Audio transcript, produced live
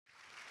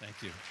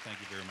Thank you. Thank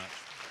you very much.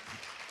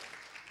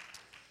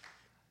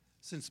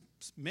 Since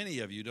many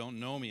of you don't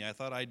know me, I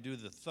thought I'd do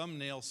the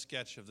thumbnail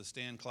sketch of the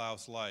Stan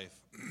Klaus life.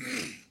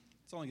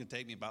 It's only going to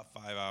take me about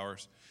 5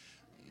 hours.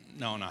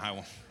 No,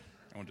 I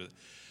won't do that.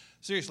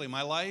 Seriously,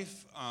 my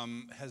life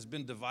has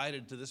been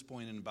divided to this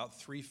point in about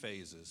 3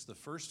 phases. The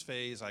first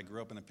phase, I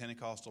grew up in a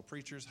Pentecostal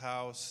preacher's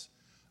house,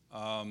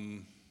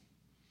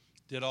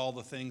 did all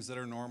the things that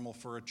are normal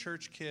for a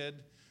church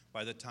kid.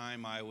 By the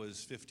time I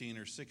was 15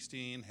 or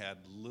 16, had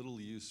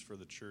little use for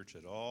the church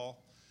at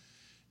all,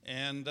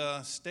 and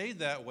stayed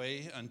that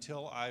way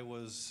until I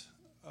was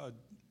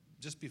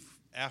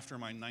after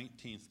my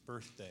 19th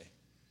birthday.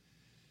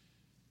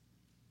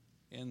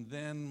 And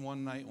then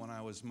one night when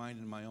I was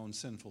minding my own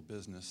sinful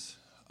business,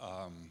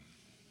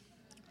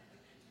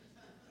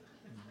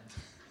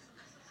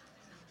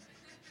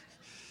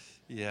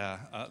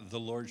 the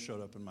Lord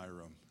showed up in my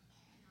room.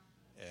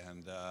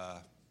 And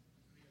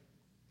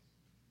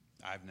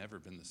I've never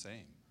been the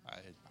same.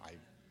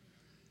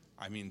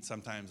 I mean,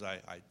 sometimes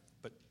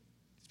but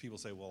people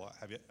say, well,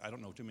 I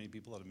don't know too many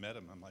people that have met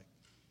him. I'm like,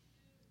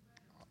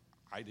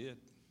 I did.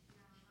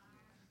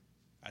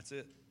 That's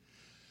it.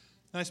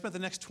 And I spent the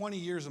next 20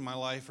 years of my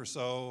life or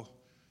so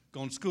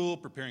going to school,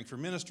 preparing for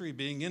ministry,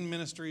 being in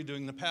ministry,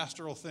 doing the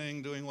pastoral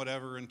thing, doing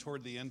whatever. And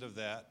toward the end of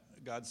that,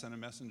 God sent a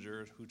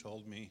messenger who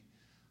told me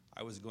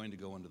I was going to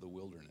go into the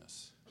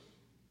wilderness.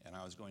 And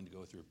I was going to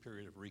go through a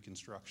period of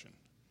reconstruction.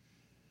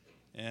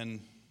 And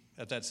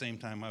at that same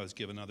time, I was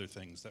given other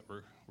things that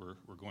were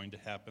going to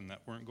happen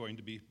that weren't going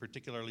to be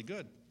particularly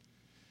good.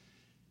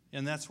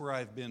 And that's where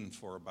I've been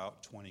for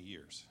about 20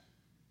 years.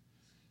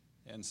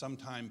 And some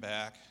time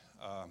back,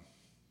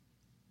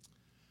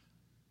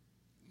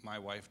 my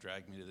wife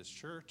dragged me to this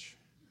church.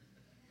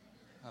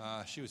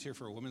 She was here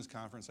for a women's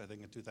conference, I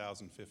think, in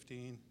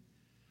 2015.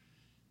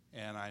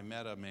 And I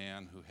met a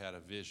man who had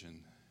a vision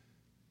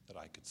that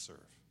I could serve.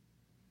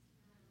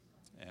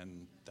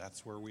 And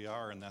that's where we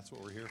are, and that's what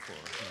we're here for.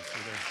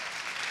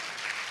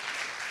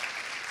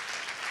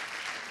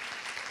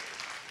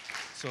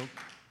 So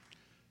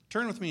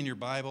turn with me in your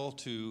Bible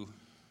to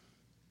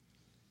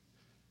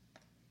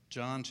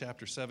John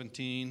chapter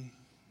 17.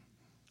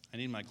 I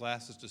need my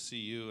glasses to see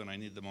you, and I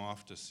need them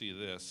off to see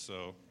this,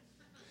 so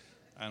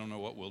I don't know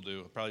what we'll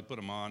do. I'll probably put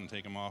them on and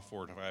take them off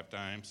 4 to 5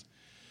 times.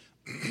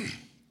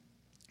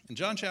 In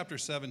John chapter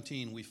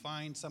 17, we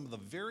find some of the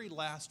very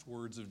last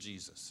words of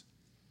Jesus.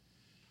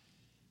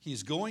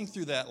 He's going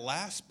through that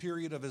last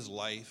period of his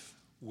life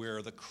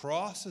where the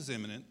cross is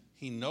imminent.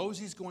 He knows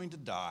he's going to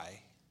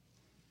die.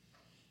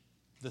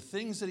 The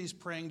things that he's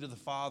praying to the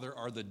Father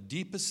are the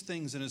deepest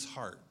things in his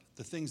heart,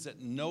 the things that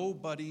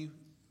nobody,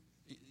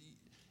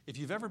 if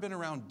you've ever been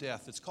around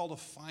death, it's called a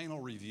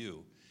final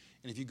review.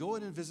 And if you go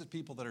in and visit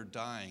people that are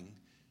dying,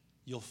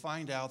 you'll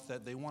find out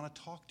that they want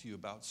to talk to you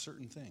about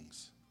certain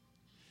things.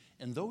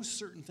 And those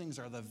certain things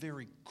are the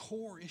very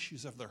core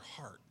issues of their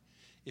heart.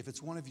 If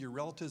it's one of your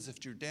relatives, if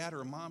it's your dad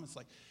or a mom, it's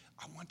like,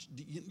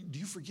 do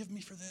you forgive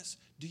me for this?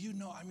 Do you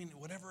know,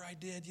 whatever I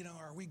did,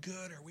 are we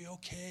good? Are we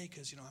okay?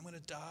 Because, I'm going to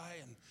die.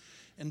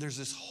 And there's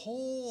this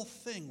whole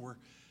thing where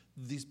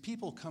these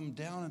people come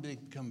down and they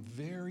become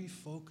very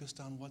focused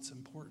on what's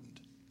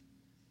important.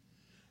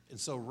 And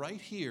so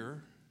right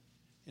here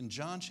in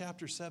John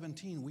chapter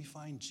 17, we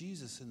find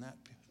Jesus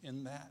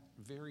in that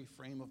very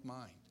frame of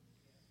mind.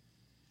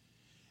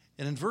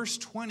 And in verse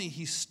 20,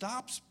 he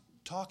stops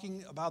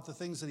talking about the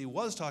things that he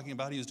was talking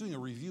about. He was doing a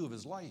review of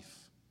his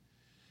life.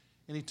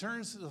 And he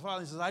turns to the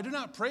Father and says, I do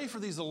not pray for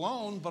these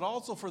alone, but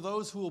also for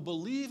those who will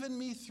believe in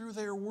me through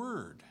their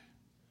word,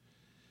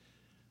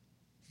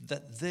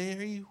 that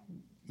they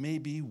may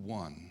be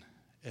one,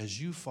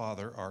 as you,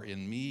 Father, are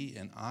in me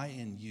and I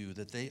in you,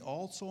 that they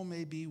also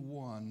may be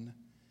one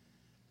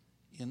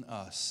in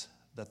us,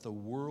 that the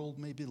world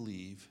may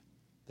believe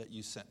that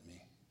you sent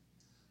me.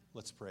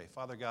 Let's pray.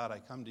 Father God, I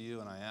come to you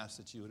and I ask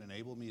that you would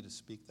enable me to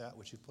speak that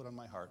which you've put on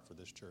my heart for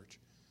this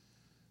church,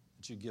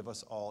 that you give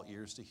us all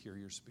ears to hear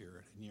your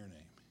Spirit in your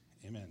name.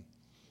 Amen.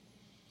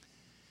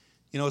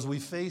 As we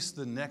face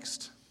the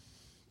next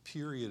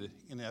period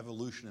in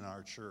evolution in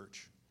our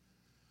church,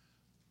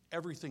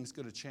 everything's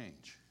going to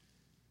change.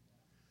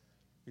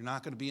 You're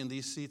not going to be in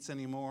these seats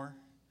anymore.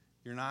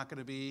 You're not going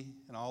to be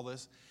in all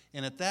this.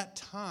 And at that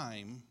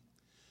time,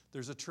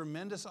 there's a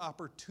tremendous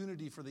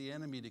opportunity for the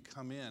enemy to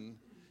come in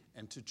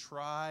and to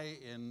try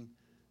and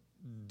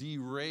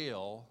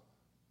derail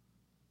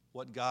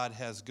what God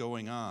has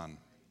going on.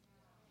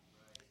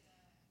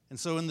 And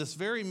so in this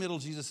very middle,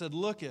 Jesus said,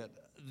 look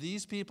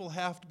these people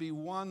have to be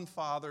one,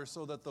 Father,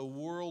 so that the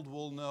world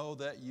will know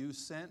that you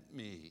sent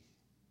me.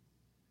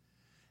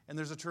 And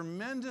there's a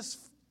tremendous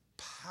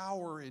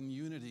power in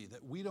unity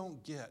that we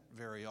don't get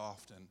very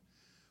often.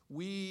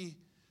 We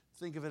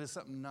think of it as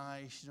something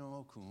nice,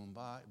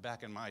 kumbaya,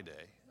 back in my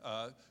day.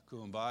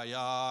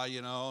 Kumbaya,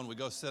 and we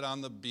go sit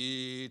on the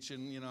beach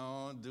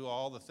and, do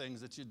all the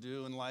things that you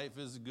do and life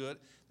is good.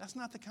 That's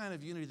not the kind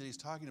of unity that he's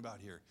talking about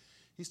here.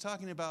 He's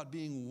talking about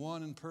being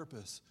one in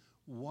purpose,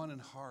 one in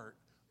heart,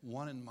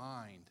 one in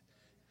mind.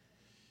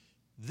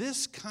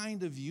 This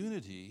kind of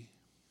unity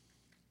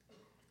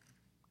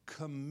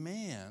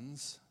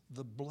commands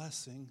the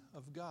blessing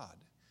of God.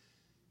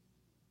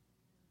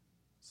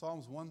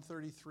 Psalms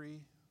 133,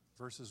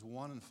 verses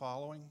 1 and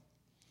following,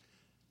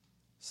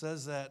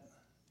 says that,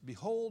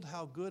 behold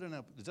how good and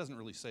it doesn't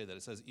really say that.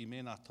 It says,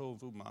 Imena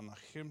tovu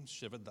manachim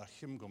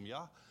shevedachim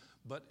gomya.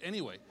 But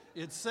anyway,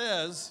 it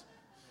says,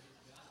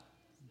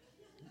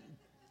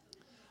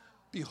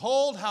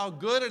 behold how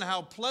good and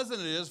how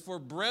pleasant it is for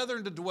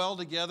brethren to dwell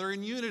together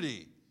in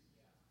unity.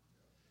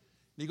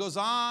 And he goes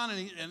on,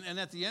 and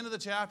at the end of the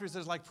chapter, he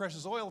says, like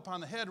precious oil upon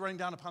the head, running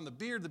down upon the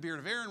beard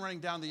of Aaron, running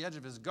down the edge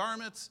of his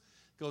garments.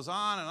 Goes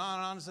on and on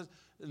and on. It says,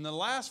 and the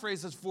last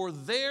phrase says, for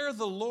there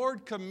the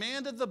Lord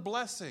commanded the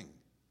blessing,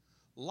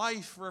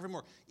 life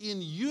forevermore.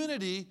 In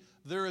unity,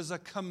 there is a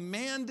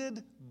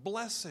commanded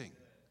blessing.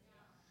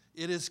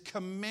 It is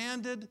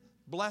commanded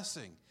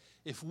blessing.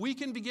 If we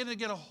can begin to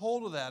get a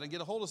hold of that and get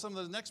a hold of some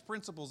of the next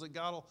principles that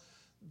God will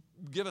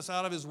give us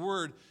out of His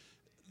Word,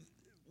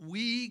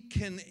 we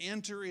can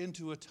enter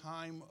into a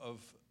time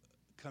of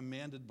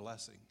commanded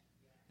blessing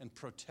and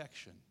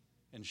protection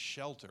and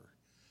shelter.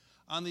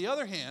 On the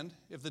other hand,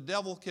 if the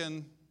devil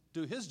can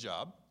do his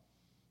job,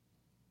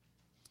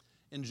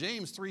 in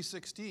James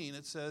 3:16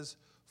 it says,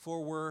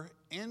 for where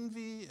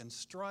envy and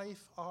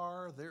strife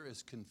are, there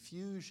is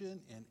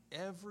confusion and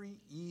every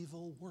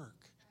evil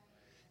work.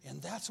 And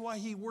that's why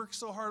he works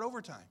so hard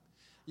overtime.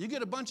 You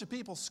get a bunch of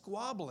people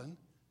squabbling,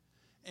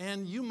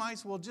 and you might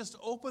as well just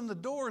open the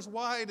doors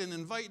wide and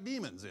invite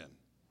demons in.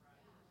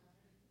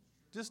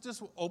 Just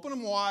open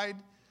them wide,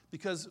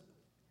 because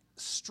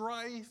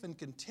strife and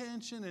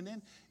contention,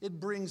 and it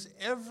brings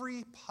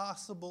every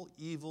possible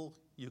evil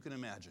you can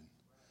imagine.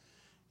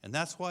 And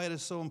that's why it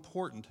is so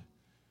important,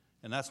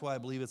 and that's why I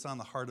believe it's on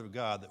the heart of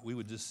God that we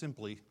would just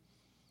simply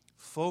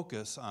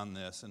focus on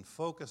this and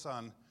focus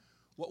on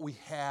what we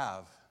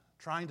have,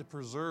 trying to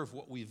preserve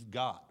what we've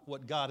got,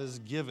 what God has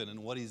given,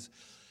 and what He's,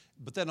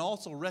 but then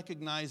also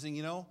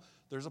recognizing,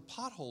 there's a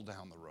pothole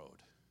down the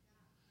road.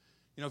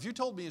 If you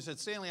told me, you said,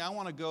 Stanley, I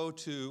want to go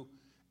to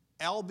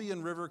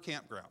Albion River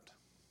Campground,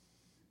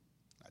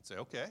 I'd say,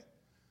 okay,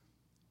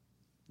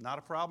 not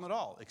a problem at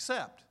all,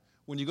 except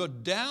when you go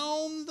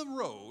down the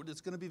road, it's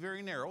going to be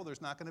very narrow.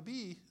 There's not going to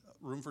be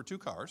room for two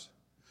cars.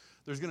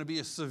 There's going to be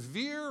a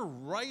severe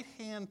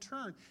right-hand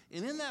turn.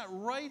 And in that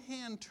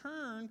right-hand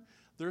turn,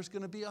 there's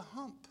going to be a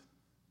hump.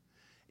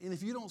 And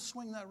if you don't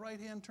swing that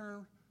right-hand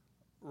turn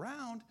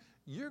round,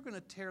 you're going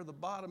to tear the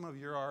bottom of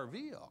your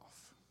RV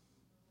off.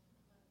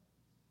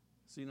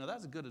 So,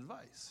 that's good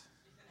advice.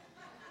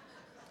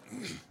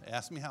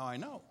 Ask me how I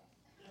know.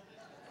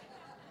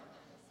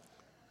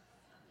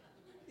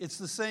 It's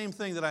the same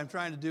thing that I'm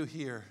trying to do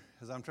here,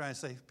 as I'm trying to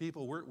say,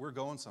 people, we're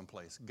going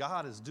someplace.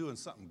 God is doing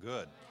something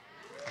good.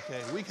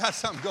 Okay, we got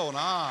something going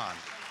on.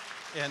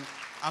 And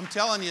I'm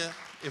telling you,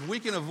 if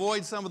we can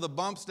avoid some of the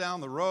bumps down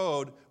the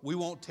road, we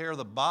won't tear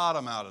the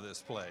bottom out of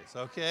this place,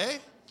 okay?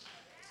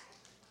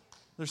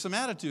 There's some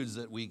attitudes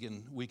that we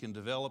can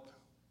develop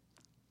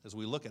as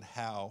we look at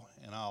how,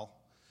 and I'll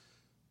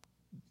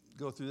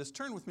go through this.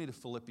 Turn with me to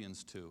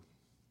Philippians 2.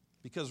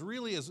 Because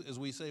really, as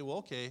we say, well,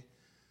 okay,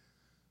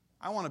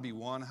 I want to be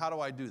one. How do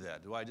I do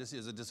that?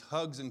 Is it just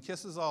hugs and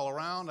kisses all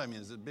around?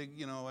 Is it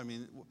big,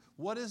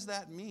 what does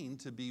that mean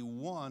to be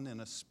one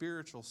in a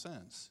spiritual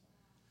sense?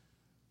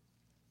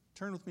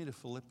 Turn with me to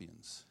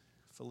Philippians.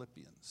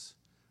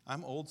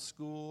 I'm old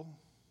school.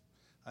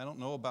 I don't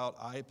know about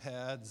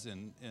iPads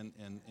and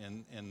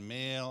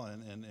mail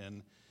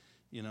and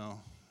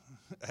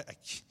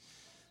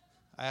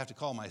I have to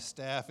call my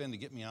staff in to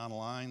get me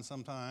online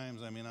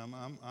sometimes.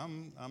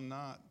 I'm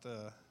not.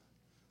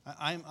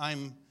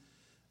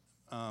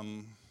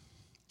 I'm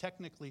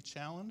technically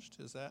challenged.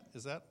 Is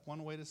that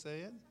one way to say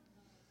it?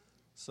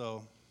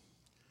 So,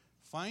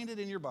 find it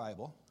in your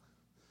Bible.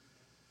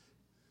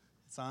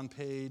 It's on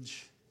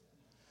page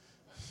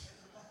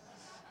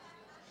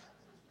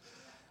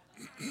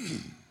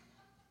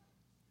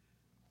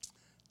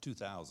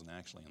 2000,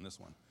 actually, in this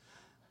one.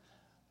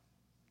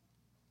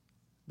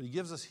 But he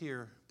gives us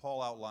here,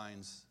 Paul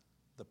outlines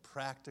the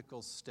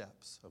practical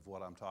steps of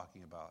what I'm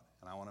talking about.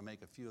 And I want to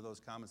make a few of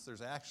those comments.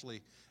 There's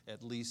actually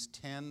at least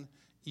 10,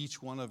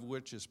 each one of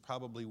which is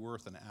probably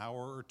worth an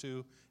hour or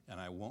two, and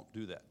I won't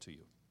do that to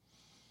you.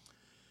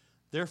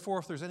 Therefore,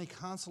 if there's any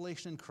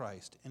consolation in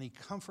Christ, any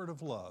comfort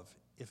of love,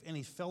 if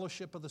any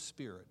fellowship of the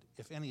Spirit,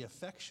 if any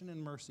affection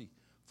and mercy,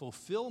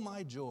 fulfill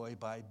my joy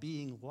by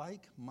being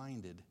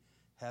like-minded,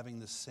 having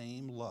the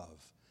same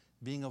love,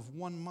 being of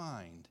one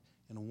mind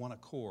and one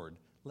accord.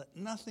 Let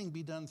nothing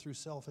be done through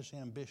selfish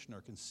ambition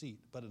or conceit,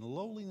 but in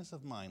lowliness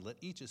of mind, let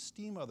each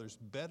esteem others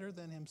better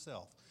than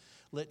himself.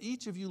 Let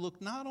each of you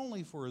look not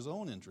only for his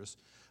own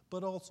interests,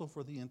 but also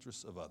for the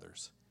interests of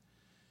others.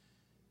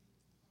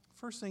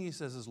 First thing he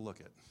says is look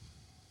at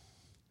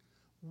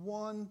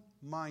one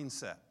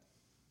mindset.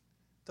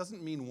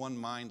 Doesn't mean one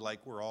mind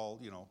like we're all,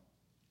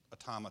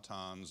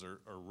 automatons or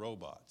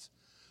robots,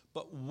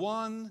 but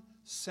one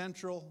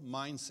central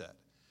mindset.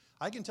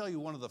 I can tell you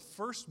one of the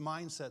first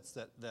mindsets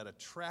that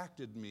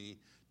attracted me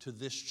to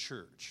this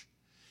church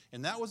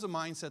And that was a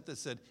mindset that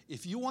said,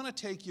 if you want to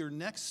take your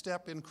next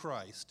step in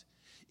Christ,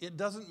 it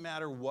doesn't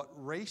matter what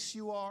race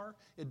you are.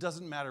 It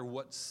doesn't matter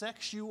what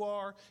sex you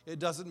are. It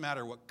doesn't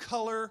matter what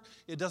color.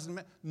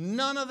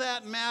 None of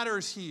that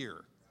matters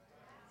here.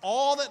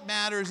 All that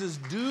matters is,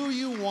 do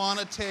you want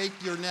to take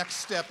your next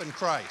step in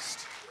Christ?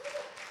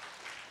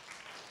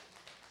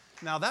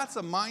 Now, that's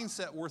a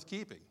mindset worth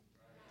keeping.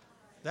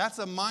 That's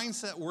a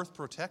mindset worth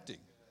protecting.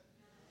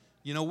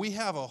 You know, we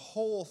have a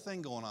whole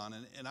thing going on,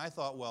 and I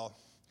thought, well,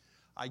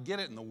 I get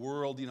it in the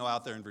world, you know,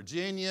 out there in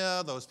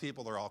Virginia, those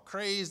people are all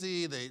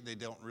crazy, they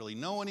don't really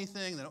know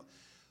anything.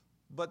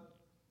 But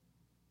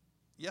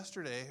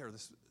yesterday,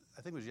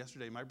 I think it was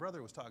yesterday, my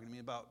brother was talking to me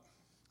about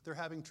they're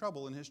having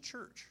trouble in his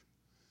church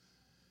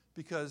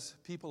because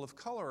people of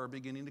color are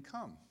beginning to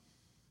come.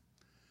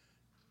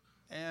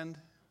 And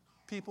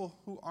people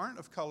who aren't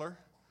of color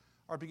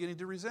are beginning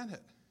to resent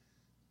it.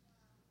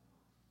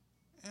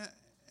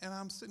 And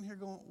I'm sitting here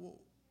going, well,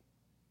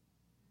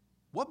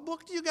 what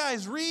book do you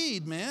guys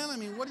read, man? I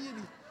mean, what do you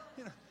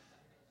know,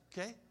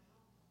 okay?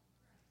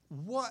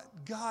 What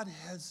God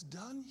has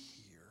done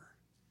here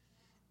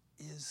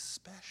is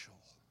special.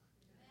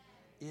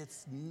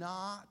 It's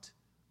not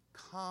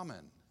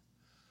common.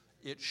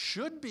 It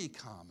should be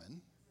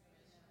common.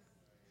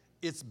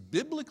 It's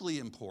biblically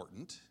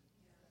important.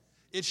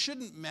 It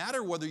shouldn't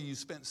matter whether you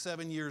spent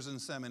 7 years in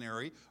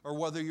seminary or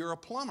whether you're a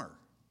plumber,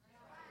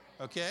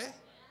 okay?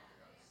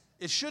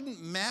 It shouldn't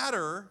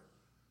matter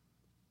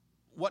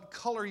what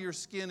color your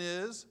skin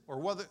is, or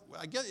whether,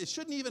 I guess it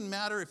shouldn't even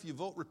matter if you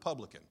vote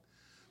Republican.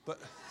 But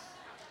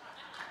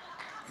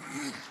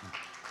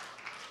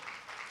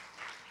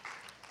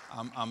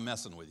I'm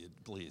messing with you,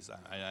 please.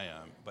 I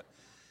am. But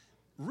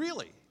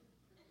really,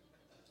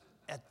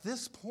 at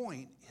this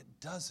point, it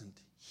doesn't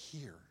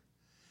here.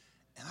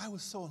 And I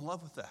was so in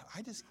love with that.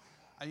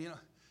 You know,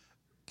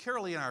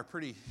 Carolee and I are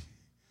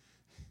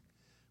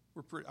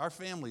our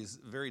family's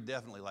very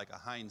definitely like a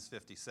Heinz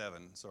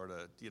 57 sort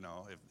of, you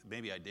know, if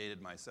maybe I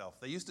dated myself.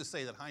 They used to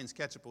say that Heinz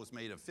ketchup was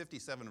made of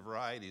 57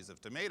 varieties of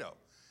tomato.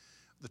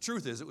 The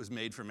truth is it was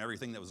made from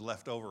everything that was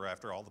left over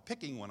after all the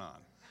picking went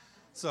on.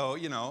 So,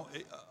 you know,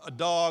 a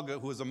dog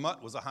who was a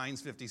mutt was a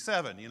Heinz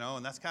 57, you know,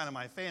 and that's kind of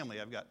my family.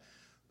 I've got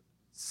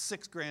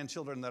 6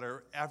 grandchildren that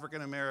are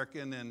African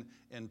American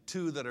and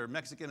 2 that are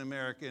Mexican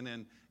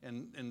American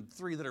and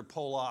 3 that are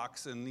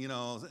Polacks and, you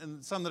know,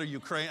 and some that are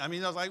Ukrainian. I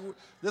mean, I was like,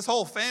 this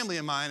whole family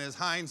of mine is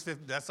Heinz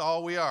 50. That's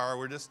all we are.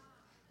 We're just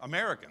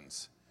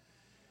Americans.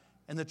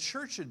 And the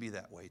church should be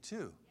that way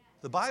too.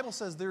 The Bible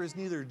says there is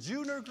neither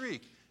Jew nor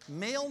Greek,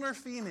 male nor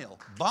female,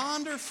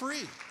 bond or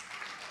free.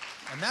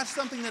 And that's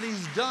something that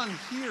he's done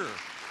here.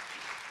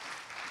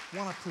 We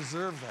want to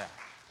preserve that.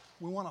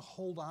 We want to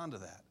hold on to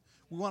that.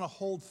 We want to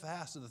hold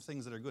fast to the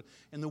things that are good.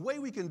 And the way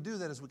we can do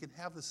that is we can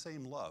have the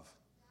same love.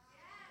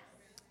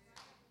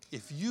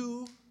 If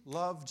you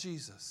love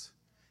Jesus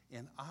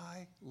and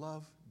I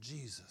love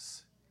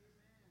Jesus,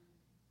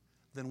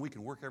 then we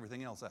can work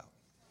everything else out.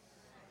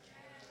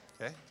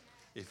 Okay?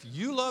 If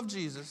you love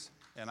Jesus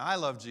and I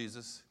love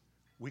Jesus,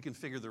 we can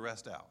figure the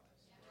rest out.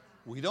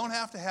 We don't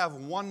have to have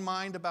one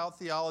mind about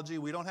theology.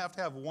 We don't have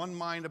to have one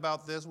mind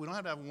about this. We don't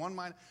have to have one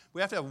mind.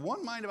 We have to have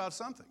one mind about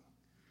something.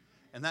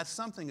 And that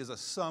something is a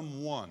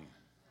someone.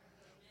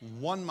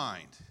 One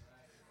mind.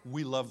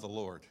 We love the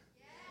Lord.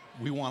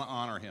 We want to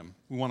honor him.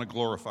 We want to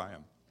glorify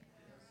him.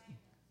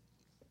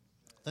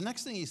 The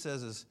next thing he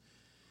says is,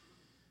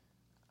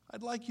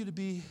 I'd like you to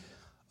be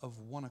of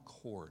one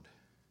accord.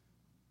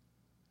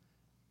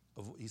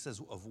 He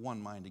says of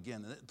one mind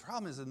again. And the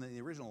problem is in the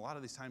original, a lot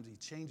of these times he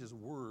changes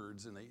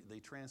words and they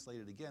translate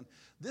it again.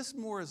 This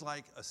more is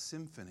like a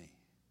symphony.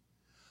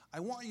 I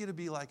want you to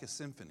be like a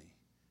symphony.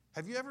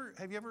 Have you ever,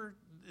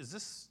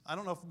 I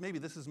don't know if maybe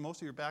this is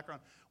most of your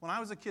background. When I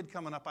was a kid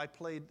coming up, I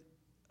played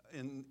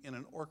in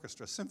an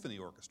orchestra, symphony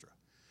orchestra.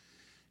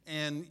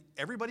 And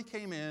everybody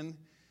came in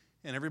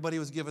and everybody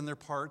was given their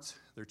parts,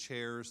 their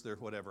chairs, their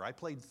whatever. I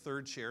played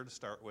third chair to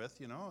start with,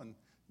 you know, and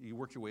you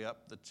work your way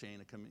up the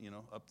chain,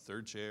 up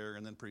third chair,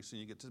 and then pretty soon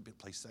you get to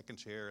play second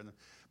chair.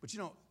 But you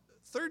know,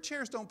 third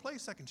chairs don't play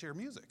second chair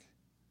music.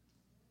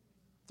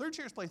 Third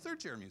chairs play third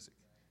chair music.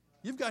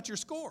 You've got your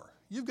score.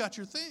 You've got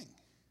your thing.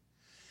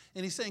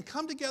 And he's saying,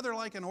 come together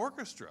like an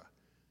orchestra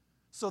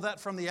so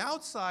that from the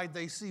outside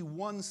they see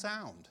one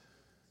sound.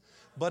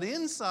 But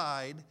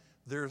inside,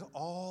 there's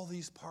all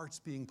these parts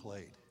being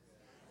played.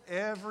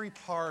 Every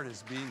part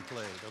is being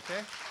played,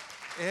 okay?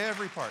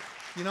 Every part.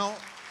 You know,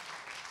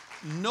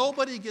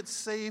 nobody gets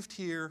saved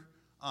here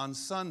on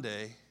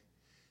Sunday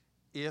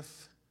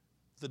if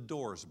the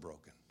door's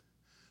broken.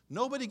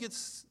 Nobody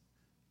gets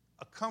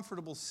a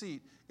comfortable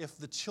seat if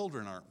the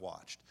children aren't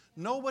watched.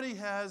 Nobody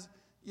has...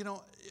 You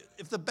know,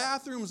 if the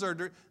bathrooms are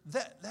dirty,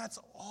 that's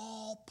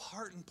all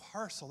part and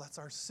parcel. That's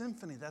our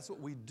symphony. That's what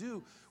we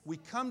do. We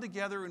come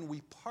together and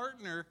we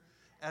partner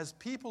as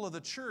people of the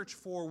church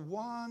for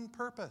one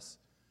purpose,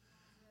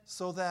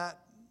 so that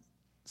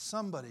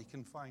somebody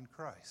can find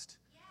Christ,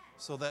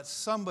 so that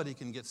somebody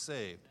can get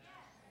saved.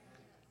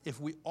 If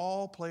we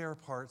all play our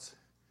parts,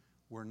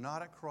 we're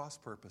not at cross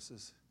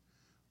purposes.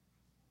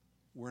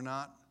 We're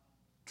not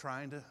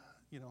trying to,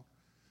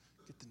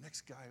 get the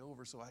next guy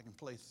over so I can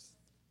play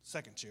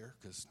second chair,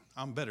 because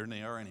I'm better than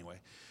they are anyway.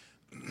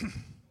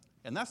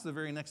 And that's the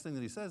very next thing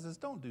that he says is,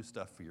 don't do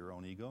stuff for your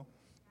own ego.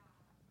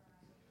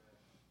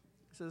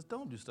 He says,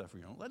 don't do stuff for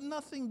your own. Let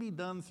nothing be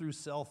done through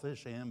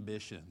selfish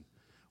ambition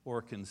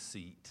or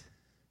conceit.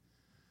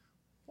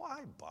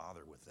 Why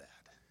bother with that?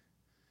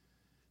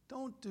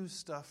 Don't do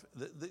stuff.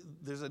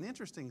 There's an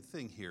interesting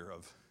thing here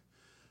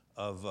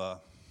of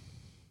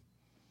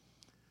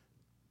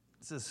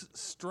it says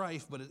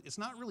strife, but it's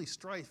not really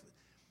strife.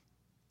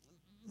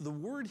 The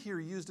word here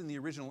used in the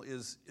original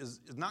is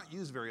not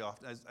used very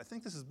often. I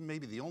think this is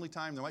maybe the only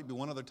time. There might be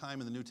one other time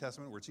in the New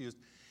Testament where it's used.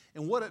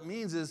 And what it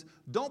means is,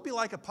 don't be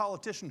like a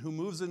politician who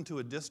moves into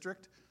a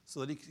district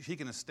so that he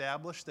can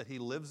establish that he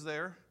lives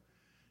there,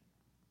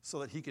 so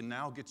that he can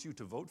now get you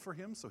to vote for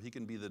him, so he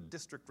can be the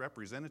district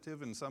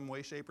representative in some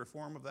way, shape, or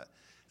form of that.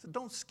 So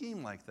don't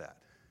scheme like that.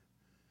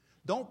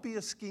 Don't be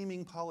a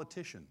scheming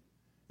politician,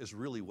 is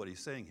really what he's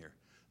saying here.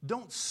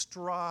 Don't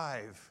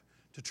strive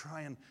to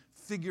try and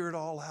figure it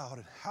all out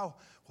and how,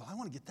 well, I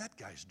want to get that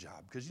guy's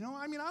job because, I don't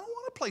want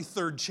to play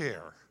third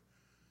chair.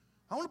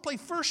 I want to play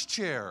first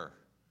chair.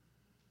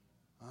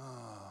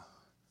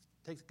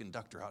 Take the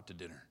conductor out to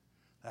dinner.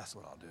 That's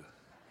what I'll do.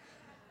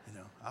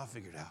 I'll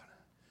figure it out.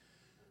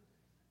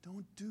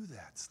 Don't do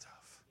that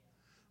stuff.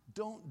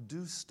 Don't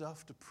do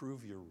stuff to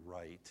prove you're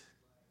right.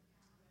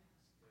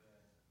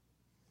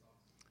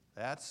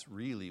 That's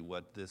really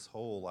what this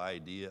whole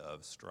idea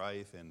of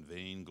strife and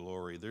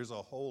vainglory, there's a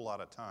whole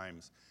lot of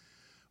times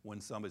when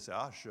somebody says,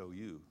 I'll show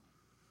you.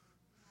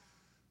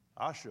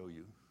 I'll show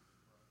you.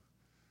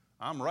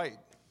 I'm right.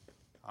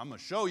 I'm going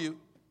to show you.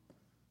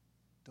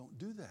 Don't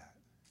do that.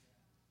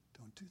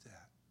 Don't do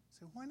that.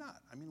 Say, why not?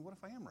 What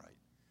if I am right?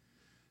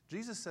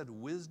 Jesus said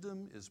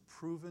wisdom is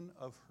proven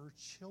of her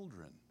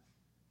children.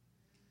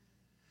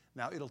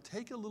 Now, it'll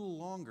take a little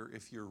longer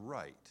if you're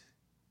right,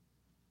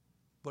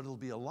 but it'll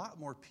be a lot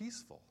more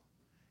peaceful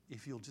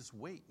if you'll just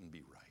wait and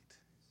be right.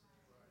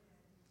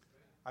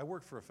 I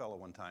worked for a fellow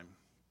one time,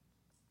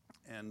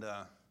 and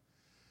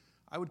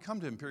I would come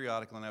to him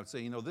periodically and I would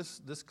say,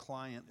 this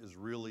client is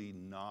really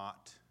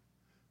not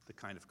the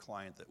kind of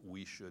client that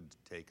we should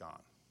take on.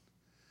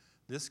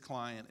 This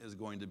client is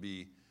going to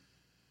be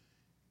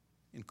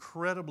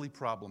incredibly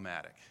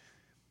problematic.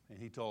 And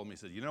he told me, he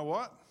said, you know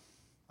what?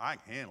 I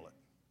can handle it.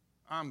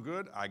 I'm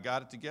good. I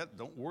got it together.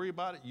 Don't worry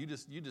about it. You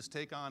just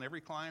take on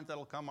every client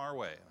that'll come our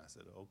way. And I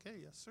said, okay,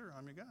 yes, sir.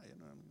 I'm your guy.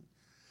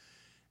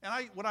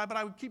 But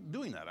I would keep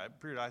doing that.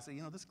 I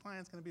say, this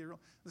client's going to be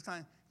this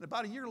client. And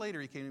about a year later,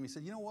 he came to me and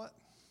said, you know what?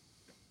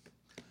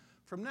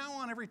 From now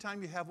on, every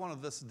time you have one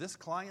of this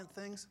client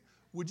things,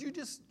 would you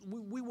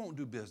we won't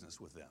do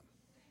business with them.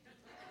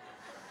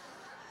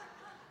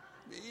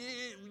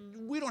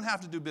 We don't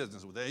have to do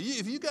business with them.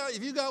 If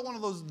you got one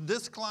of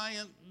this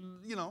client,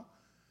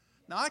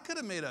 Now, I could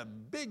have made a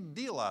big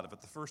deal out of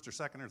it the first or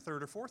second or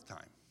third or fourth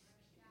time.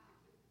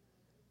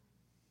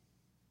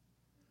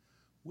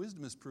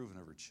 Wisdom is proven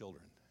of her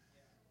children.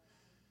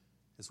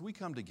 As we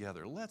come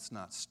together, let's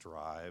not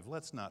strive.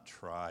 Let's not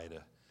try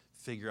to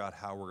figure out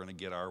how we're going to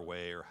get our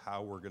way or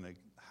how we're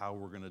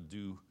going to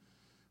do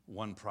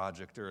one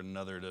project or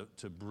another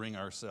to bring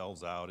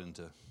ourselves out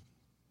into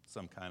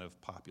some kind of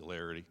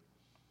popularity.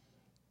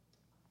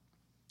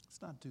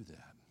 Let's not do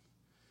that.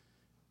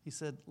 He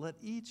said, let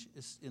each,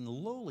 in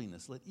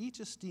lowliness, let each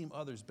esteem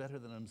others better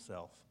than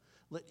himself.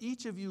 Let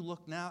each of you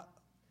look now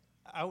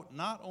out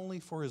not only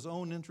for his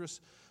own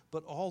interests,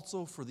 but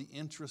also for the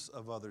interests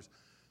of others.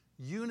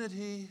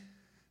 Unity,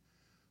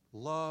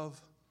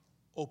 love,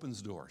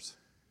 opens doors.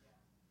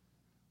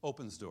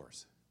 Opens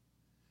doors.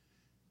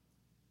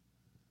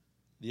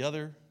 The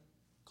other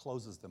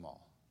closes them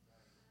all.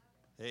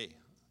 Hey,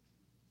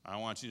 I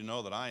want you to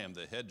know that I am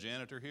the head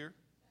janitor here.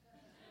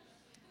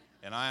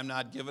 And I am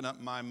not giving up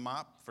my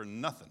mop for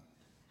nothing.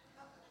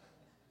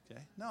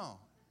 Okay? No.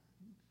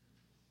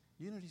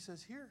 Unity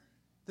says, here,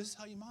 this is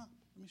how you mop.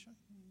 Let me show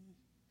you.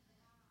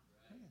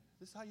 Okay,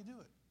 this is how you do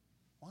it.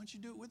 Why don't you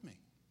do it with me?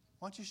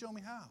 Why don't you show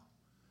me how?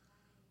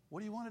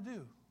 What do you want to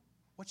do?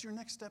 What's your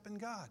next step in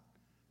God?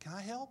 Can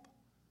I help?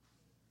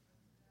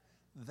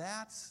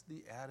 That's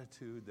the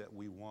attitude that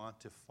we want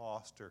to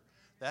foster.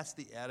 That's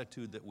the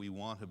attitude that we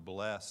want to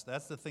bless.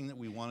 That's the thing that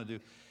we want to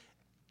do.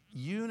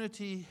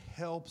 Unity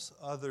helps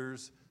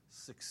others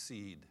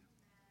succeed.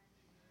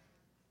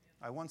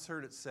 I once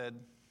heard it said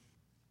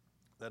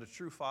that a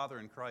true father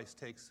in Christ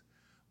takes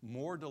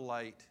more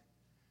delight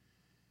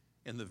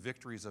in the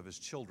victories of his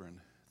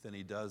children than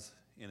he does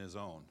in his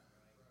own.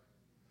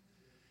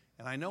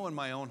 And I know in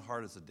my own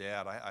heart as a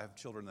dad, I have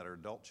children that are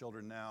adult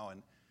children now,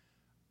 and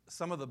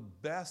some of the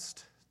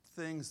best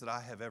things that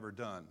I have ever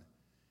done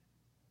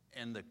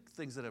and the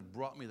things that have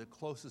brought me the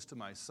closest to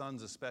my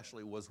sons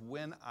especially was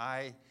when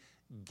I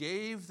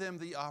gave them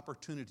the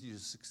opportunity to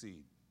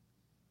succeed.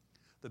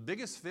 The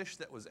biggest fish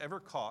that was ever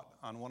caught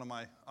on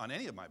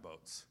any of my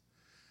boats.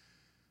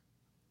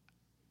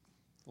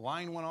 The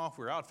line went off.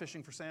 We were out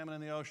fishing for salmon in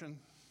the ocean.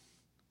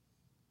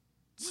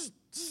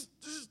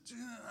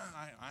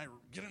 I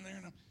get in there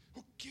and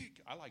okay.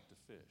 I like to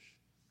fish.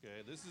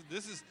 Okay,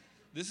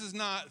 this is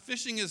not,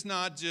 fishing is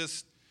not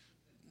just,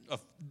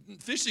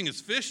 fishing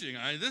is fishing.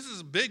 This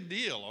is a big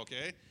deal,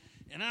 okay?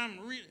 And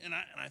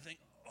I think,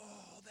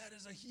 oh, that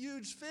is a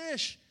huge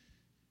fish.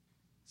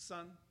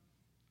 Son,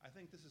 I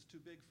think this is too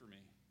big for me.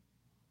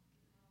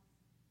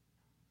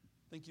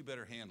 I think you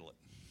better handle it.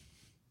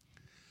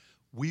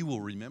 We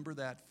will remember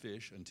that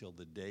fish until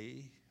the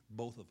day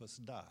both of us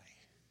die.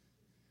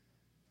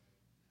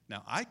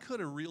 Now, I could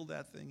have reeled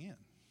that thing in.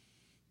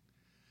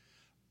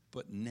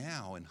 But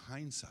now, in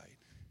hindsight,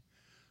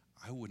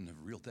 I wouldn't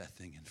have reeled that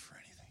thing in for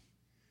anything.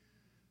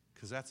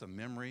 Because that's a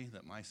memory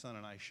that my son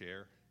and I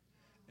share,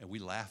 and we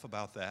laugh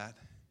about that.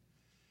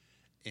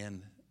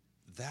 And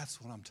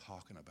that's what I'm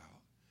talking about.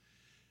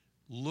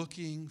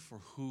 Looking for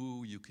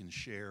who you can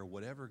share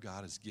whatever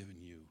God has given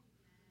you.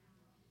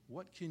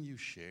 What can you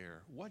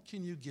share? What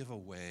can you give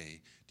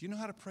away? Do you know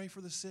how to pray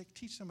for the sick?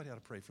 Teach somebody how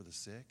to pray for the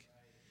sick.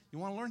 You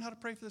want to learn how to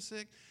pray for the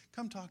sick?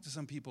 Come talk to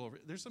some people over.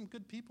 There's some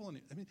good people in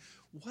it. I mean,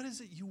 what is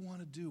it you want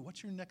to do?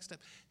 What's your next step?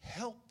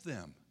 Help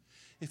them.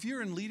 If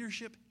you're in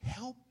leadership,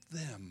 help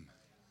them.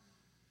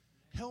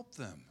 Help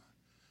them.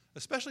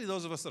 Especially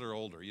those of us that are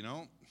older, you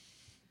know.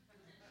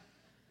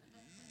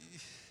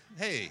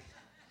 Hey,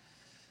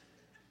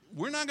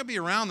 we're not going to be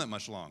around that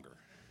much longer.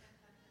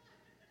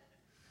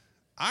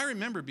 I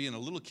remember being a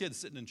little kid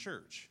sitting in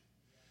church.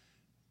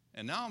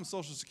 And now I'm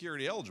Social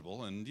Security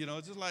eligible. And, you know,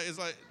 it's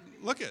like,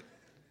 look it.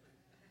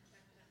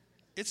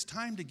 It's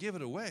time to give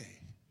it away.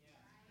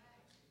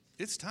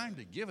 It's time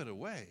to give it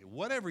away.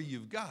 Whatever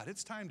you've got,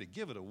 it's time to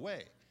give it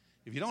away.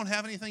 If you don't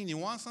have anything and you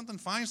want something,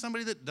 find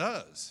somebody that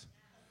does.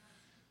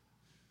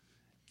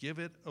 Give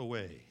it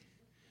away.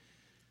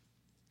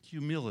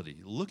 Humility,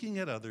 looking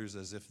at others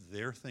as if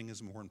their thing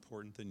is more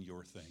important than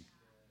your thing.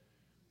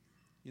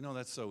 You know,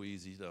 that's so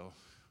easy, though.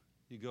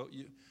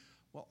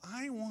 Well,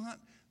 I want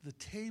the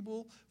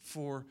table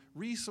for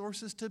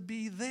resources to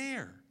be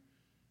there.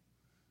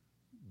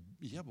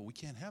 Yeah, but we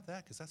can't have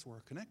that because that's where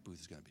our Connect booth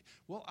is going to be.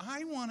 Well,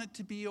 I want it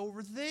to be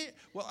over there.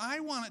 Well, I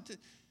want it to. Do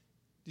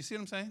you see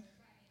what I'm saying?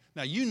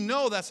 Now, you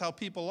know that's how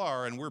people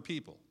are, and we're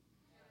people.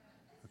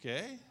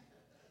 Okay?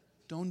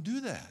 Don't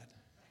do that.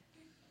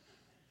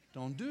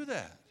 Don't do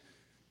that.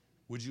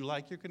 Would you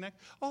like your Connect?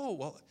 Oh,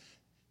 well,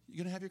 you're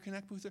going to have your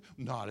Connect booth there?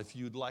 Not if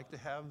you'd like to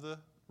have the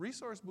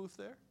resource booth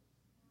there.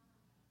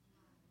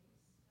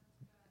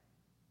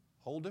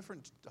 Whole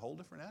different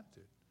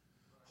attitude.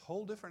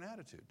 Whole different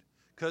attitude.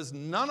 Because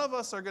none of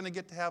us are going to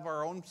get to have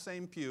our own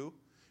same pew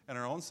and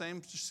our own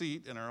same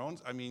seat and our own,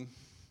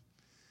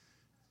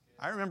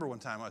 I remember one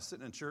time I was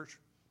sitting in church.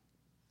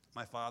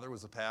 My father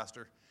was a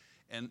pastor,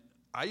 and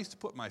I used to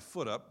put my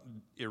foot up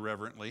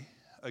irreverently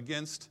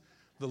against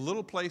the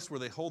little place where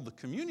they hold the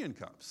communion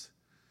cups.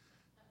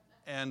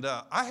 And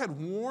I had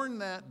worn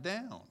that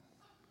down.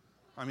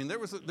 I mean, there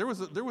was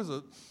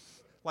a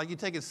like you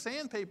take a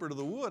sandpaper to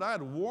the wood, I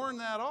had worn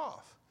that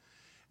off.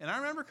 And I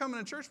remember coming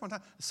to church one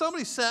time,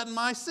 somebody sat in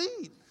my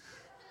seat.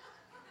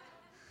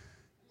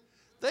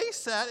 They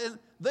sat in,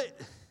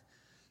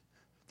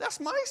 that's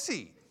my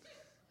seat.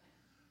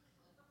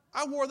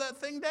 I wore that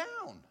thing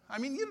down. I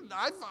mean,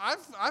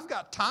 I've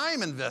got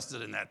time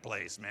invested in that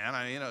place, man.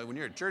 I mean, you know, when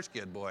you're a church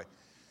kid, boy,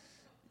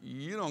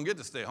 you don't get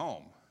to stay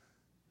home.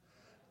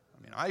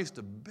 I mean, I used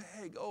to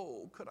beg,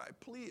 oh, could I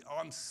please? Oh,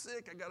 I'm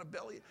sick. I got a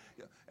belly.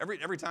 You know,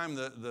 every time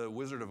the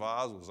Wizard of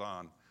Oz was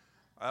on,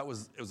 it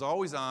was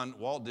always on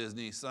Walt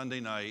Disney,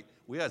 Sunday night.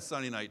 We had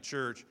Sunday night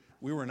church.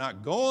 We were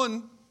not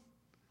going.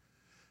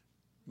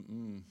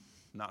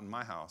 Not in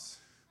my house.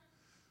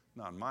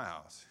 Not in my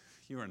house.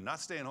 You are not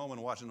staying home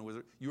and watching the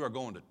Wizard. You are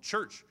going to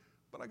church.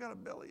 But I got a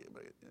belly.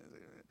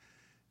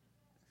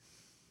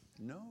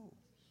 No.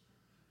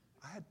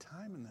 I had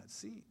time in that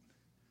seat.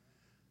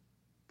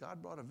 God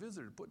brought a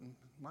visitor to put in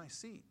my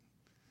seat.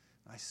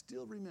 I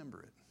still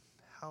remember it,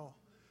 how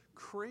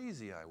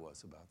crazy I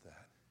was about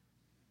that.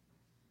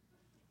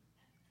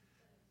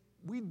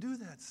 We do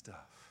that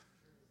stuff.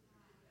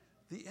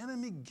 The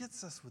enemy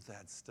gets us with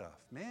that stuff.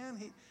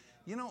 Man,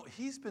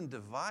 he's been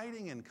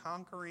dividing and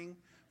conquering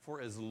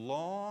for as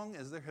long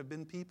as there have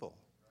been people.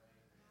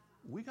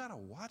 We got to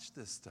watch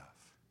this stuff.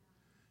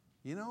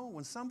 You know,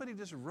 when somebody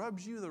just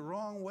rubs you the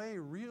wrong way,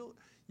 you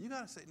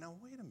got to say, now,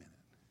 wait a minute.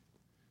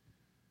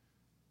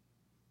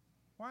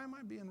 Why am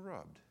I being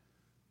rubbed?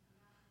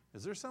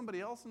 Is there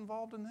somebody else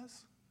involved in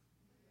this?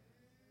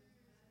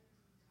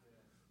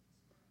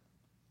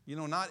 You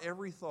know, not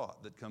every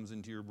thought that comes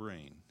into your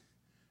brain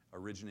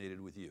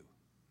originated with you.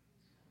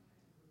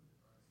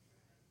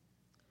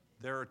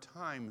 There are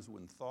times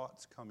when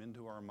thoughts come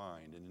into our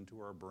mind and into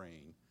our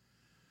brain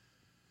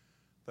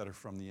that are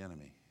from the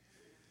enemy.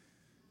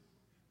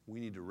 We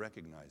need to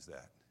recognize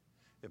that.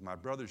 If my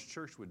brother's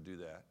church would do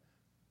that,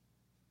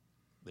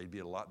 they'd be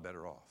a lot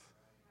better off.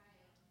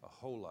 A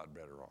whole lot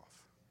better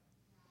off.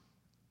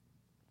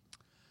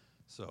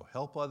 So,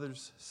 help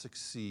others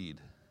succeed.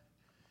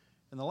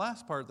 And the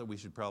last part that we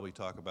should probably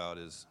talk about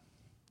is,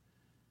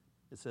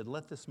 it said,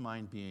 let this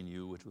mind be in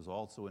you, which was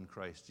also in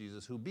Christ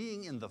Jesus, who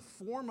being in the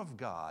form of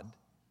God,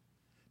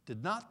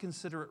 did not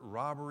consider it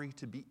robbery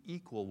to be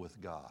equal with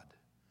God,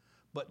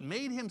 but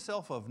made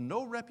himself of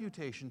no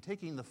reputation,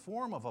 taking the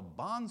form of a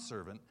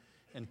bondservant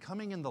and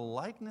coming in the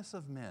likeness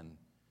of men.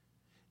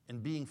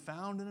 And being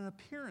found in an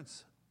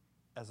appearance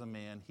as a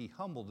man, he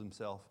humbled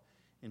himself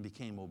and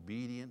became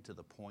obedient to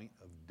the point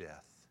of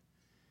death.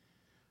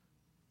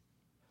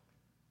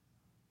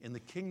 In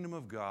the kingdom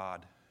of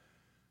God,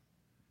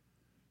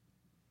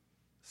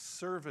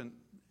 servant,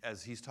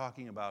 as he's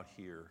talking about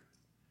here,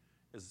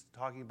 is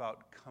talking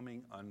about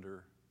coming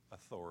under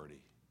authority.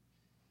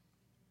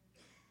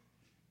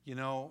 You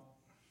know,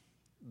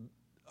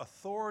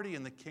 authority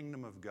in the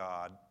kingdom of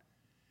God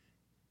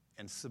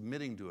and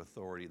submitting to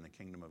authority in the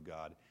kingdom of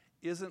God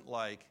isn't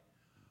like,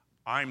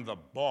 I'm the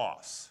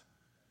boss.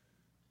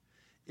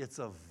 It's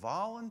a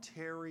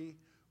voluntary,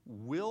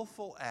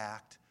 willful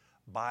act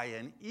by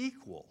an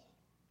equal.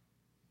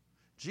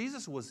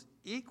 Jesus was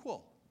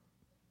equal.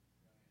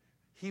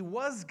 He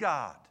was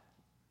God.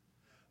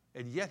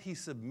 And yet he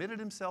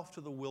submitted himself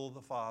to the will of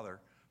the Father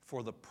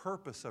for the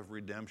purpose of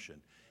redemption.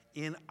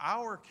 In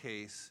our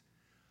case,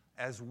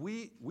 as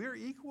we're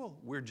equal.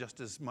 We're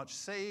just as much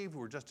saved.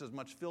 We're just as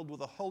much filled with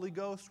the Holy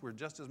Ghost. We're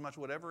just as much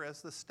whatever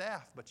as the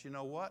staff. But you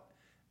know what?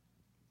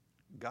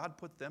 God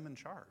put them in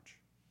charge.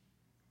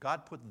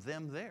 God put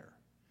them there.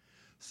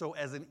 So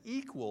as an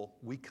equal,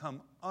 we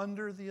come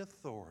under the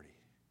authority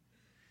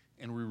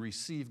and we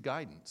receive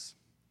guidance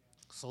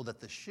so that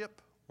the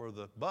ship or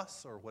the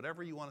bus or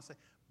whatever you want to say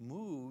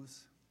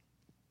moves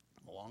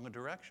along a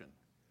direction.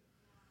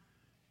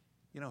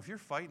 You know, if you're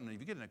fighting, if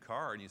you get in a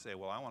car and you say,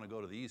 well, I want to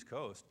go to the East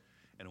Coast,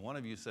 and one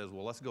of you says,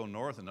 well, let's go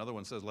north, another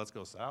one says, let's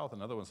go south,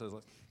 another one says,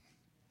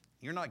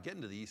 you're not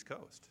getting to the East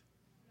Coast.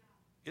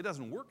 It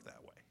doesn't work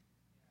that way.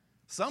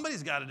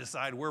 Somebody's got to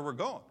decide where we're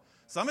going.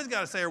 Somebody's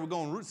got to say, are we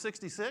going Route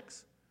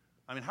 66?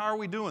 I mean, how are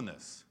we doing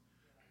this?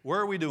 Where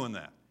are we doing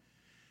that?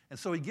 And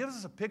so he gives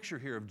us a picture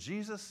here of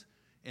Jesus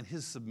and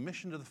his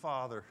submission to the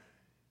Father.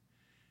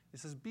 He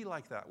says, be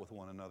like that with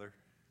one another.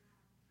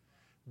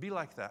 Be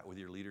like that with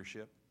your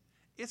leadership.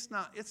 It's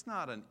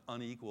not an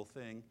unequal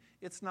thing.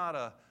 It's not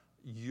a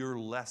you're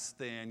less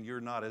than,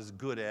 you're not as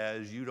good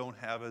as, you don't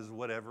have as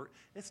whatever.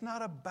 It's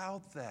not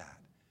about that.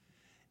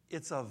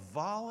 It's a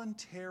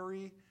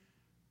voluntary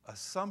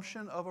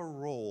assumption of a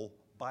role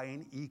by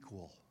an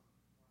equal.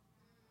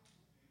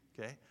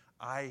 Okay?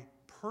 I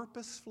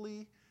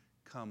purposefully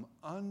come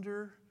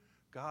under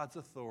God's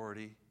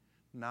authority,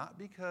 not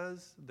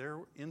because they're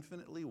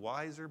infinitely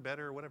wiser,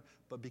 better, or whatever,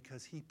 but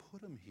because he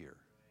put them here.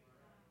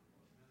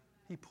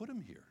 He put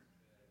them here.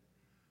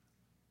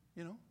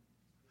 You know?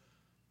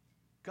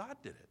 God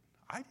did it.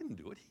 I didn't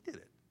do it. He did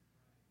it.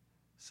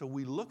 So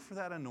we look for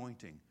that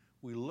anointing.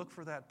 We look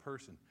for that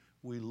person.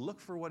 We look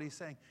for what he's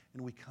saying,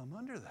 and we come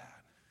under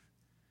that.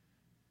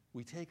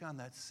 We take on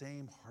that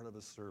same heart of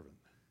a servant,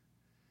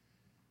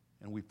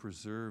 and we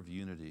preserve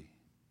unity.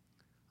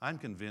 I'm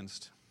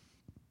convinced,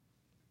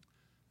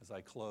 as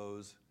I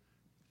close,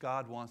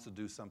 God wants to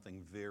do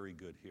something very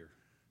good here.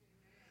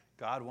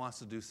 God wants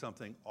to do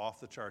something off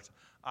the charts.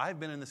 I've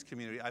been in this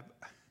community.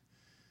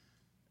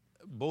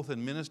 Both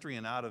in ministry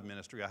and out of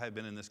ministry, I have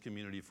been in this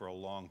community for a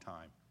long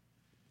time.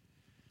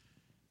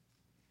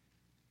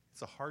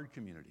 It's a hard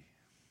community.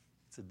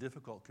 It's a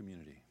difficult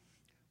community,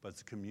 but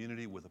it's a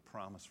community with a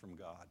promise from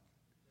God.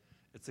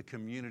 It's a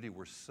community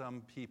where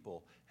some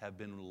people have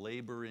been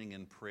laboring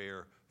in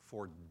prayer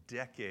for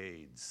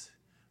decades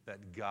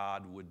that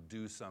God would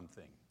do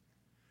something.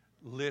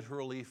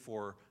 Literally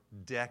for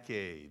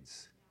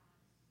decades.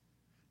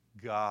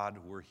 God,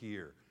 we're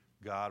here.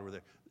 God, we're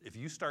there. If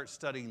you start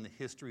studying the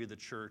history of the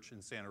church in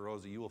Santa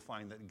Rosa, you will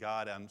find that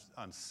God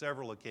on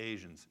several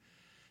occasions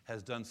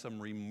has done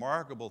some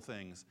remarkable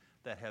things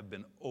that have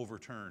been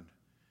overturned.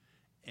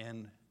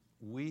 And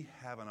we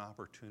have an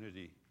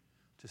opportunity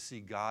to see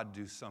God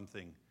do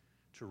something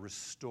to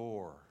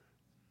restore,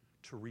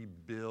 to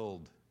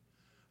rebuild.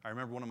 I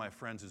remember one of my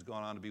friends who's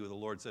gone on to be with the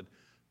Lord said,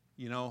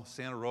 you know,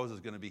 Santa Rosa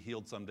is going to be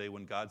healed someday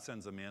when God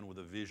sends a man with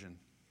a vision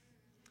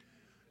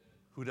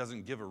who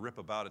doesn't give a rip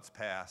about its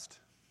past,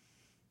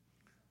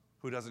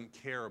 who doesn't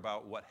care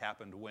about what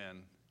happened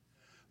when,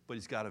 but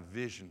he's got a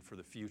vision for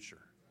the future.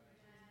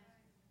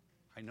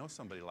 I know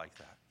somebody like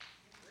that.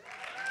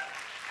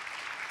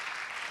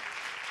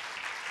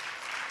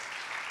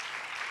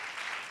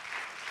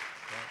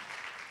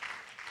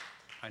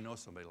 I know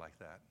somebody like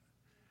that.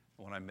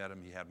 When I met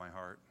him, he had my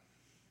heart.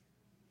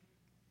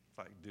 It's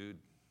like, dude,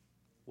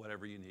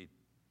 whatever you need,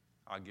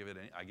 I'll give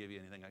you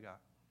anything I got.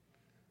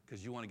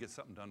 Because you want to get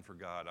something done for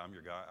God, I'm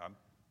your guy.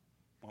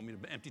 Want me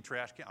to empty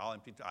trash can? I'll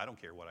empty. I don't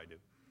care what I do.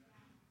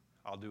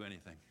 I'll do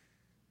anything.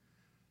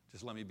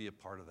 Just let me be a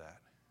part of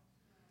that.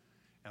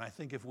 And I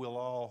think if we'll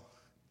all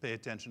pay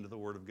attention to the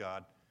Word of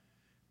God,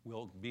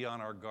 we'll be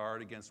on our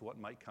guard against what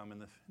might come in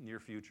the near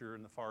future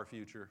and the far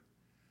future.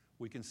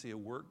 We can see a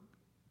work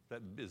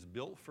that is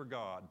built for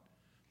God,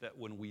 that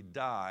when we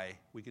die,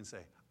 we can say,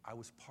 I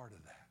was part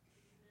of that.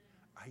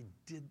 I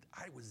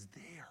was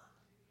there.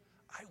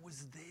 I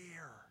was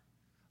there.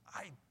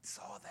 I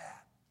saw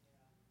that.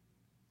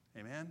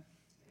 Amen?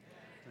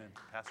 Amen.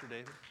 Pastor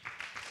David?